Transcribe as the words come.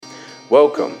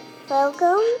Welcome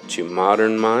Welcome to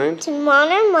Modern Mind,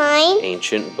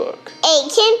 Ancient Book,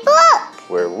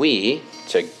 where we,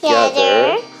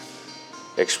 together,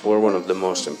 explore one of the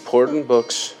most important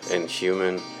books in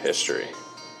human history.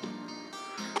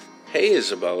 Hey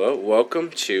Isabella, welcome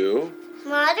to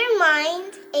Modern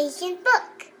Mind, Ancient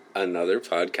Book. Another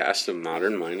podcast of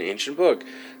Modern Mind, Ancient Book.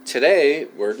 Today,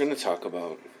 we're going to talk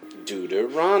about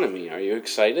Deuteronomy. Are you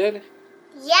excited?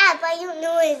 Yeah, but I don't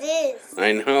know what it is.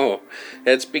 I know.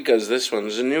 It's because this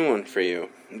one's a new one for you.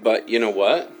 But you know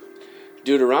what?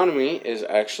 Deuteronomy is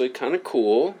actually kind of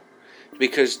cool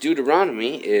because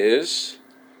Deuteronomy is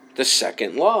the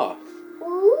second law.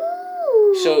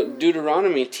 Ooh. So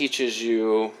Deuteronomy teaches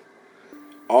you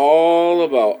all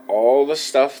about all the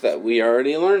stuff that we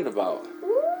already learned about.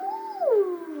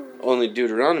 Ooh. Only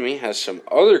Deuteronomy has some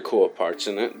other cool parts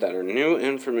in it that are new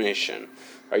information.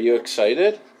 Are you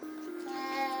excited?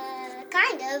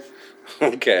 Kind of.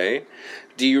 Okay.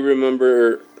 Do you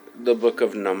remember the book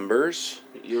of Numbers?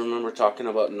 You remember talking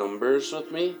about Numbers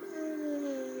with me?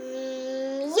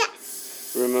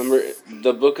 Yes. Remember,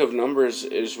 the book of Numbers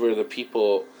is where the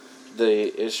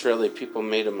Israeli people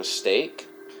made a mistake,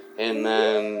 and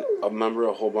then a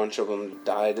whole bunch of them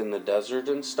died in the desert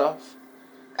and stuff?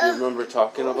 You remember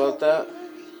talking about that?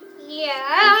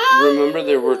 Yeah. Remember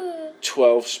there were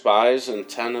 12 spies, and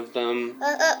 10 of them...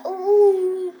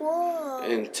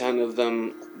 And 10 of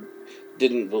them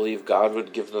didn't believe God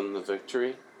would give them the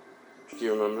victory. Do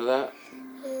you remember that?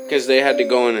 Because they had to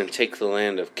go in and take the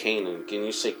land of Canaan. Can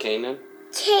you say Canaan?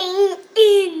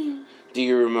 Canaan. Do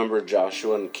you remember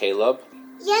Joshua and Caleb?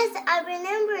 Yes, I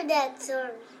remember that story.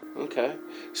 Okay.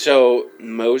 So,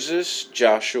 Moses,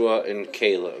 Joshua, and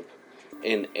Caleb,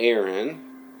 and Aaron,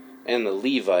 and the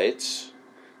Levites,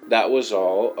 that was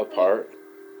all a part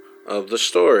of the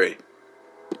story.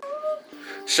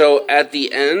 So, at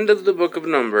the end of the book of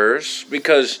Numbers,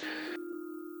 because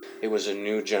it was a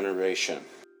new generation.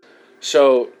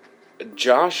 So,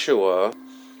 Joshua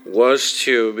was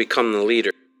to become the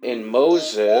leader, and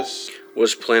Moses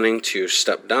was planning to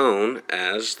step down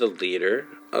as the leader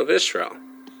of Israel.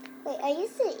 Wait, are you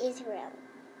saying Israel?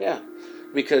 Yeah,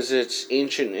 because it's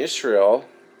ancient Israel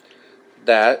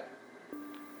that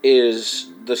is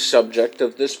the subject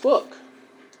of this book.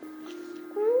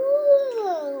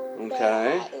 Ooh,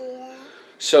 Okay. yeah.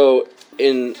 So,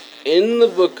 in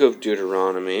the book of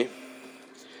Deuteronomy,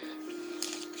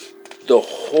 the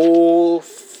whole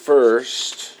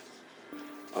first,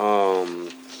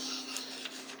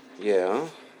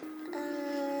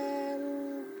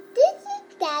 This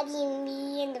is Daddy and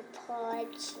me in the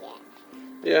podcast.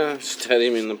 Yeah, steady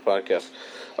me in the podcast.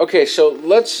 Okay, so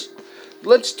let's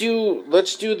do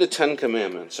the 10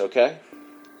 Commandments, okay?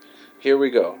 Here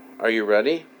we go. Are you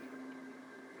ready?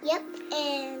 Yep,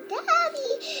 and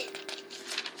Daddy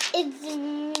is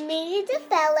me,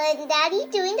 Isabella, and Daddy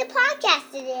doing the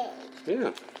podcast today.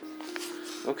 Yeah.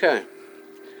 Okay.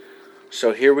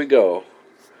 So here we go.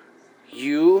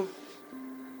 You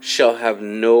shall have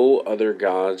no other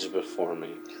gods before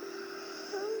me.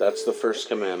 That's the first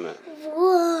commandment.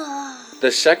 Whoa.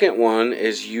 The second one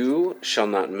is you shall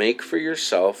not make for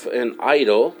yourself an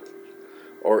idol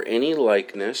or any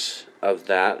likeness of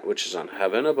that which is on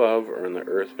heaven above or in the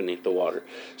earth beneath the water.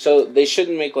 So they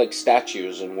shouldn't make like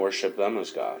statues and worship them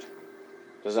as God.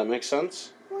 Does that make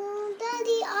sense? Well,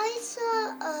 Daddy, I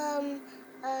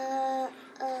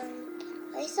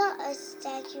saw a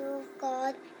statue of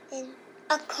God in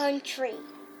a country.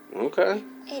 Okay.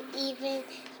 And even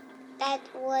that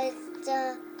was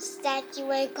the statue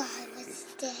where God was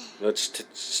dead. Let's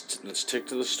stick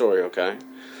to the story, okay?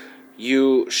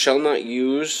 You shall not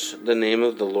use the name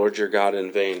of the Lord your God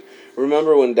in vain.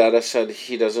 Remember when Dada said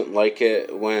he doesn't like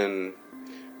it when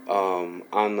on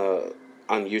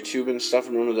YouTube and stuff?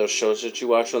 Remember those shows that you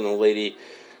watch when the lady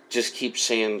just keeps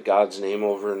saying God's name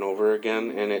over and over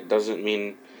again, and it doesn't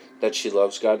mean that she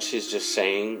loves God. She's just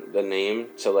saying the name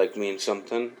to like mean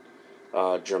something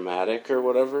dramatic or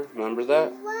whatever. Remember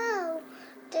that? Wow,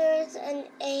 there's an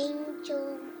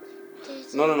angel.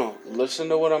 No. Listen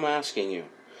to what I'm asking you.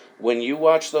 When you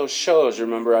watch those shows,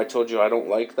 remember I told you I don't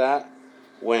like that?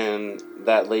 When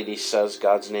that lady says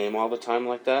God's name all the time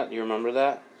like that? You remember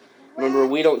that? Remember,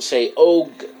 we don't say,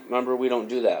 remember, we don't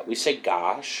do that. We say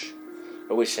gosh,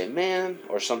 or we say man,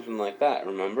 or something like that,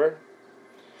 remember?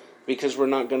 Because we're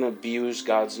not going to abuse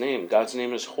God's name. God's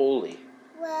name is holy.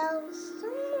 Well, some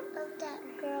of that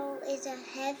girl is a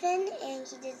heaven, and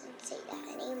he doesn't say that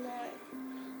anymore.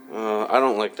 I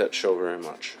don't like that show very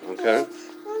much, okay?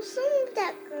 Well, some of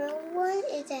that girl one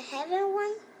is a heaven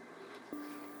one,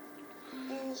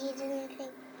 and he doesn't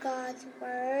think God's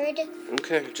word.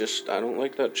 Okay, I don't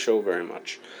like that show very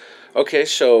much. Okay,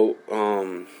 so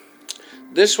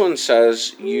this one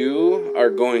says you are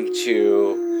going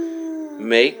to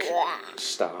make,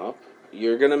 stop,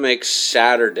 you're going to make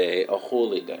Saturday a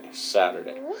holy day,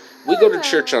 Saturday. We go to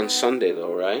church on Sunday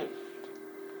though, right?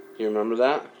 You remember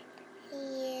that?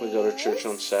 Yes. We go to church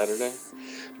on Saturday?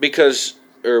 We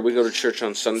go to church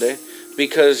on Sunday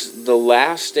because the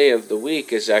last day of the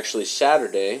week is actually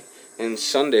Saturday, and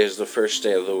Sunday is the first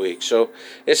day of the week. So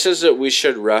it says that we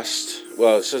should rest.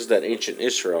 Well, it says that ancient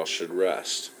Israel should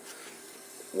rest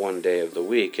one day of the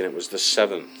week, and it was the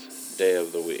seventh day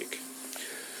of the week.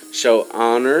 So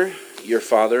honor your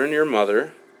father and your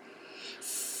mother.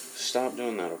 Stop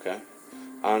doing that, okay?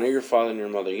 Honor your father and your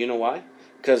mother. You know why?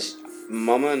 Because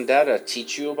Mama and Dada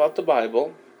teach you about the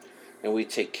Bible, and we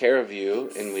take care of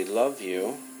you, and we love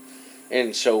you,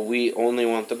 and so we only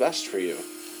want the best for you.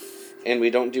 And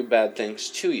we don't do bad things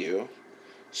to you,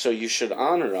 so you should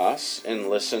honor us and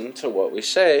listen to what we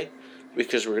say,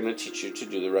 because we're going to teach you to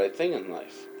do the right thing in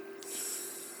life.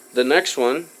 The next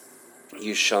one,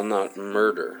 you shall not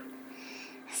murder.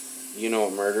 You know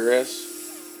what murder is?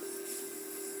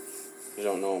 You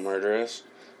don't know what murder is?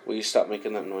 Will you stop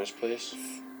making that noise, please?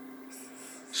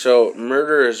 So,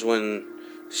 murder is when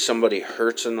somebody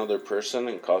hurts another person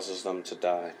and causes them to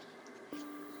die.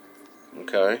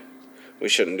 Okay? We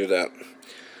shouldn't do that.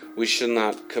 We should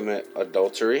not commit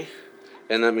adultery.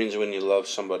 And that means when you love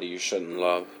somebody you shouldn't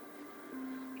love.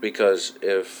 Because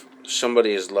if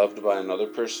somebody is loved by another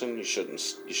person, you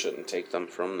shouldn't take them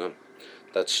from them.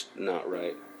 That's not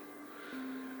right.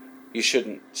 You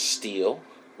shouldn't steal,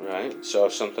 right? So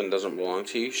if something doesn't belong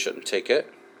to you, you shouldn't take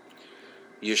it.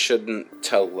 You shouldn't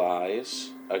tell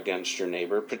lies against your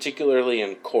neighbor, particularly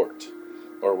in court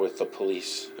or with the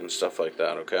police and stuff like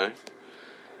that, okay?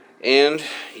 And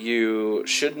you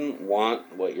shouldn't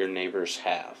want what your neighbors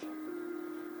have.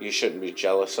 You shouldn't be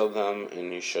jealous of them,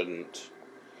 and you shouldn't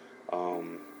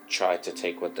try to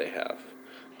take what they have.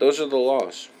 Those are the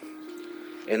laws.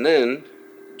 And then,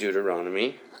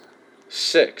 Deuteronomy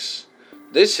 6.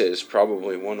 This is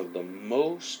probably one of the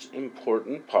most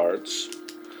important parts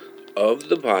of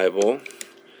the Bible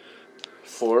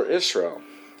for Israel.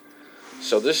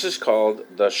 So this is called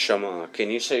the Shema.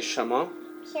 Can you say Shema?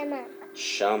 Shema.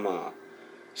 Shema.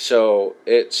 So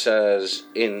it says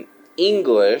in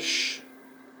English,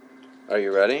 are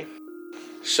you ready?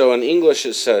 So in English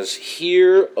it says,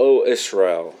 Hear, O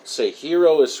Israel. Say, Hear,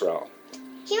 O Israel.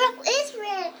 Hear, O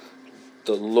Israel.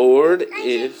 The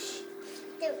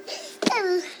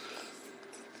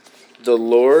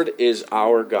Lord is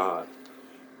our God.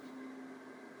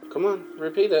 Come on,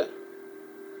 repeat it.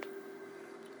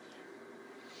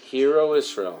 Hear, O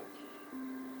Israel.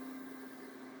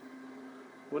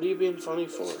 What are you being funny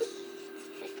for?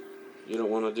 You don't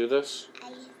want to do this?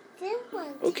 I still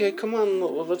want to. Okay, come on,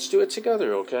 let's do it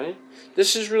together, okay?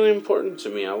 This is really important to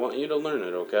me. I want you to learn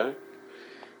it, okay?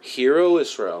 Hear, O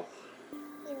Israel.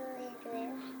 Hear, O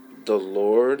Israel. The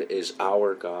Lord is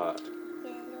our God.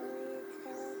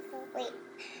 Wait.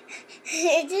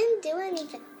 It didn't do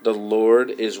anything. The Lord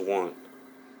is one.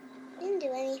 Didn't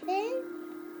do anything.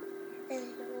 The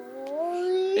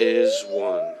Lord Is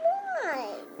one.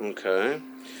 Okay.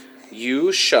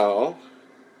 You shall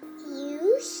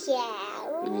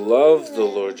love the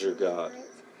Lord your God.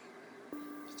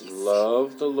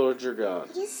 Love the Lord your God.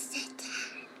 You said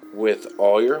that. With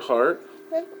all your heart.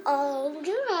 With all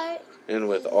your heart. And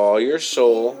with all your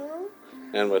soul.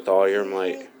 And with all your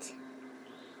might.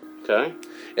 Okay?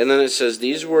 And then it says,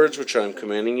 These words which I am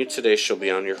commanding you today shall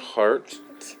be on your heart,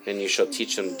 and you shall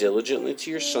teach them diligently to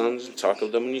your sons, and talk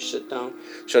of them when you sit down.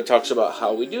 So it talks about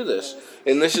how we do this.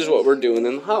 And this is what we're doing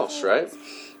in the house, right?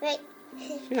 Right.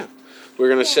 Yeah. We're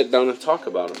going to sit down and talk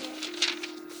about them.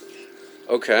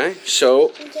 Okay,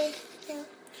 so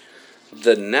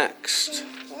the next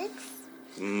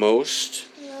most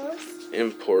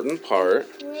important part.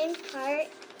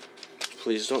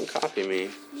 Please don't copy me.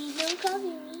 Please don't copy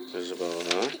me.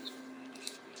 Isabella.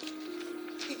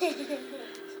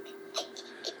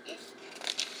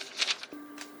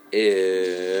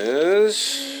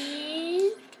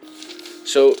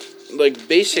 So, like,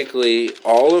 basically,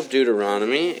 all of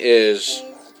Deuteronomy is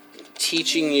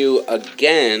teaching you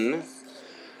again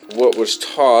what was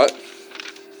taught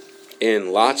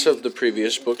in lots of the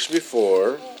previous books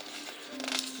before,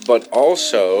 but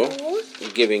also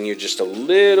giving you just a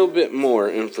little bit more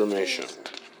information.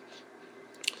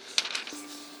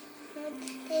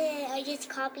 I just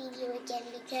copied you again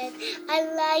because I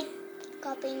like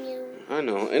copying you. I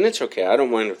know, and it's okay. I don't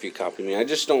mind if you copy me. I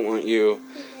just don't want you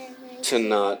to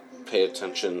not pay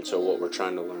attention to what we're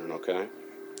trying to learn, okay?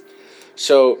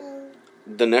 So,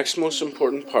 the next most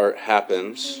important part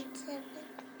happens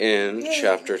in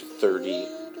chapter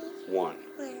 31.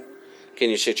 Can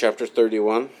you say chapter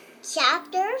 31?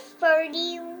 Chapter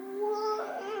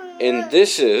 31. And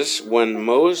this is when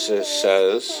Moses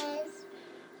says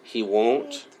he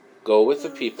won't go with the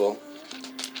people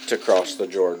to cross the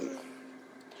Jordan.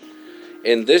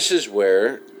 And this is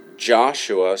where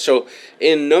Joshua, so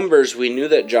in Numbers we knew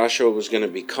that Joshua was going to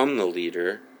become the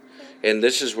leader, and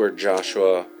this is where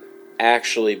Joshua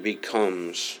actually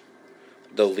becomes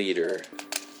the leader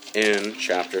in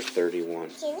chapter 31.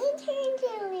 Can you turn to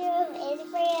the leader of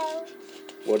Israel?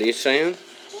 What are you saying?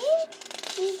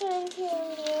 Can you turn to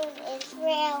the leader of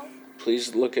Israel?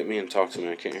 Please look at me and talk to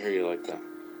me. I can't hear you like that.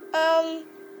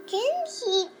 Can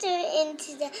he turn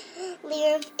into the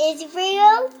leader of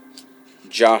Israel?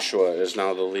 Joshua is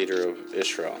now the leader of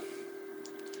Israel.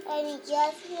 And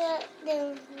Joshua,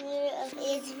 the leader of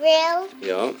Israel,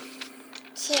 Yup.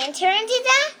 can turn into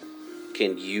that?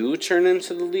 Can you turn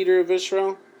into the leader of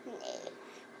Israel?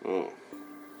 Oh.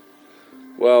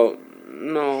 Well,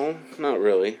 no, not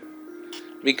really.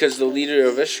 Because the leader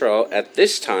of Israel at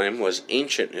this time was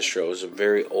ancient Israel. It was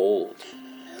very old.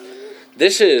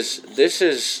 This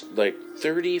is like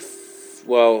 30,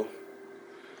 well,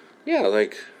 yeah,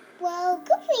 like... Well,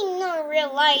 good thing not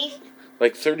real life.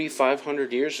 Like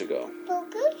 3,500 years ago. Well,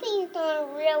 good thing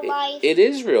not real life. It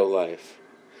is real life.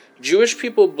 Jewish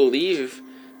people believe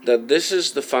that this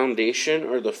is the foundation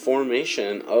or the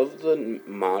formation of the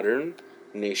modern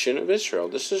nation of Israel.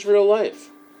 This is real life.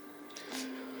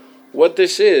 What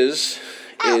this is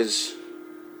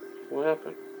what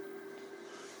happened?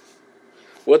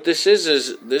 What this is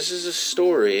a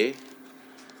story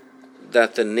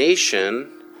that the nation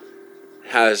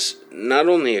has not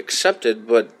only accepted,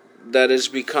 but that has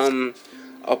become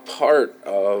a part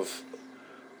of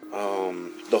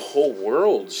the whole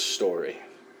world's story.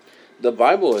 The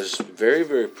Bible is very,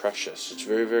 very precious. It's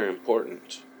very, very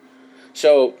important.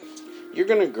 So you're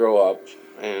going to grow up,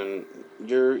 and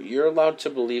you're allowed to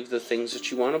believe the things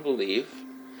that you want to believe,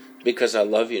 because I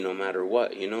love you no matter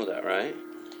what. You know that, right?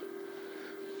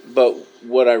 But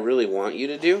what I really want you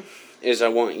to do is I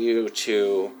want you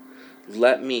to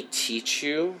let me teach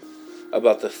you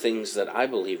about the things that I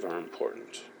believe are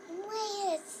important.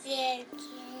 Wait a second.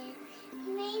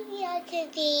 Maybe I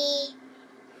could be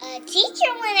a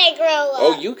teacher when I grow up.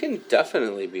 Oh, you can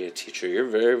definitely be a teacher. You're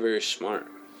very, very smart.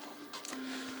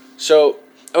 So,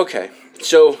 okay.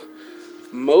 So,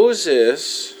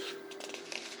 Moses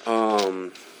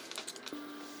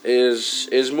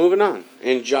is moving on.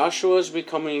 And Joshua is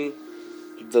becoming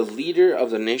the leader of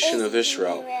the nation of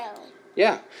Israel.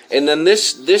 Yeah. And then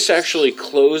this actually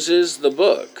closes the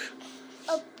book.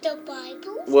 Of the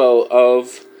Bible? Well,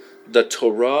 of the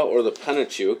Torah or the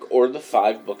Pentateuch or the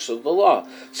 5 books of the law.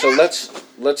 So let's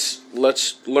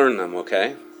learn them,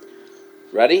 okay?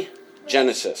 Ready?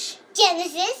 Genesis.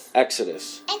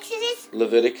 Exodus.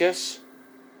 Leviticus.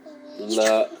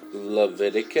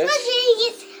 Leviticus.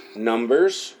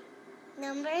 Numbers.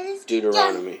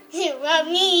 Deuteronomy.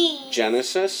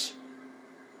 Genesis.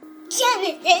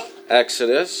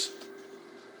 Exodus.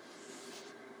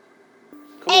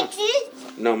 Come on.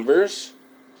 Numbers.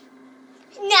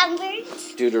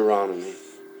 Deuteronomy.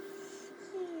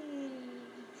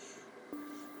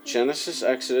 Genesis,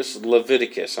 Exodus,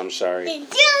 Leviticus, I'm sorry. And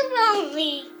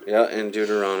Deuteronomy. Yeah, and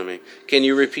Deuteronomy. Can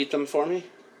you repeat them for me?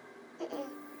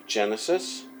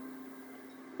 Genesis.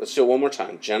 Let's do it one more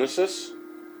time. Genesis.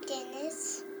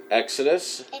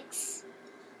 Exodus.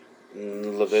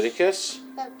 Leviticus.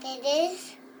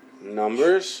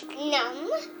 Numbers.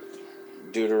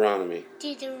 Deuteronomy.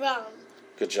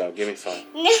 Good job. Give me 5.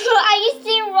 No, I used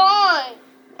it wrong.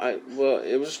 Well,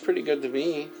 it was pretty good to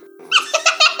me.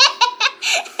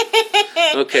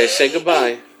 Okay, say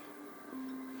goodbye.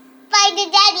 Bye to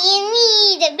Daddy and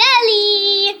me, the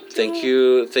belly.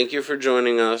 Thank you for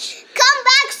joining us. Come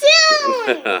back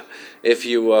soon. If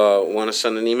you want to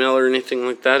send an email or anything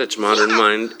like that, it's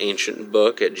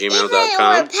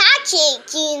modernmindancientbook@gmail.com. Or package you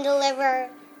can deliver.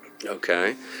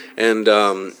 Okay. And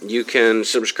you can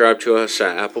subscribe to us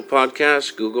at Apple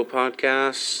Podcasts, Google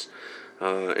Podcasts,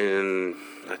 and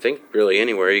I think really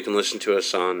anywhere. You can listen to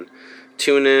us on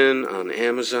TuneIn, on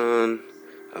Amazon.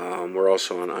 We're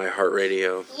also on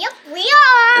iHeartRadio. Yep, we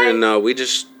are. And we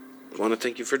just want to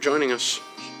thank you for joining us.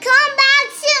 Come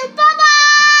back soon.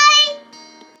 Bye-bye.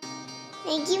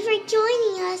 Thank you for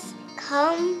joining us.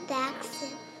 Come back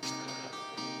soon.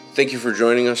 Thank you for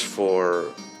joining us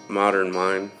for Modern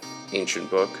Mind, Ancient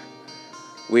Book.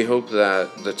 We hope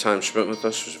that the time spent with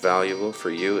us was valuable for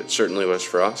you. It certainly was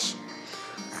for us.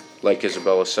 Like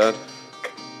Isabella said,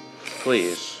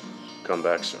 please come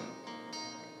back soon.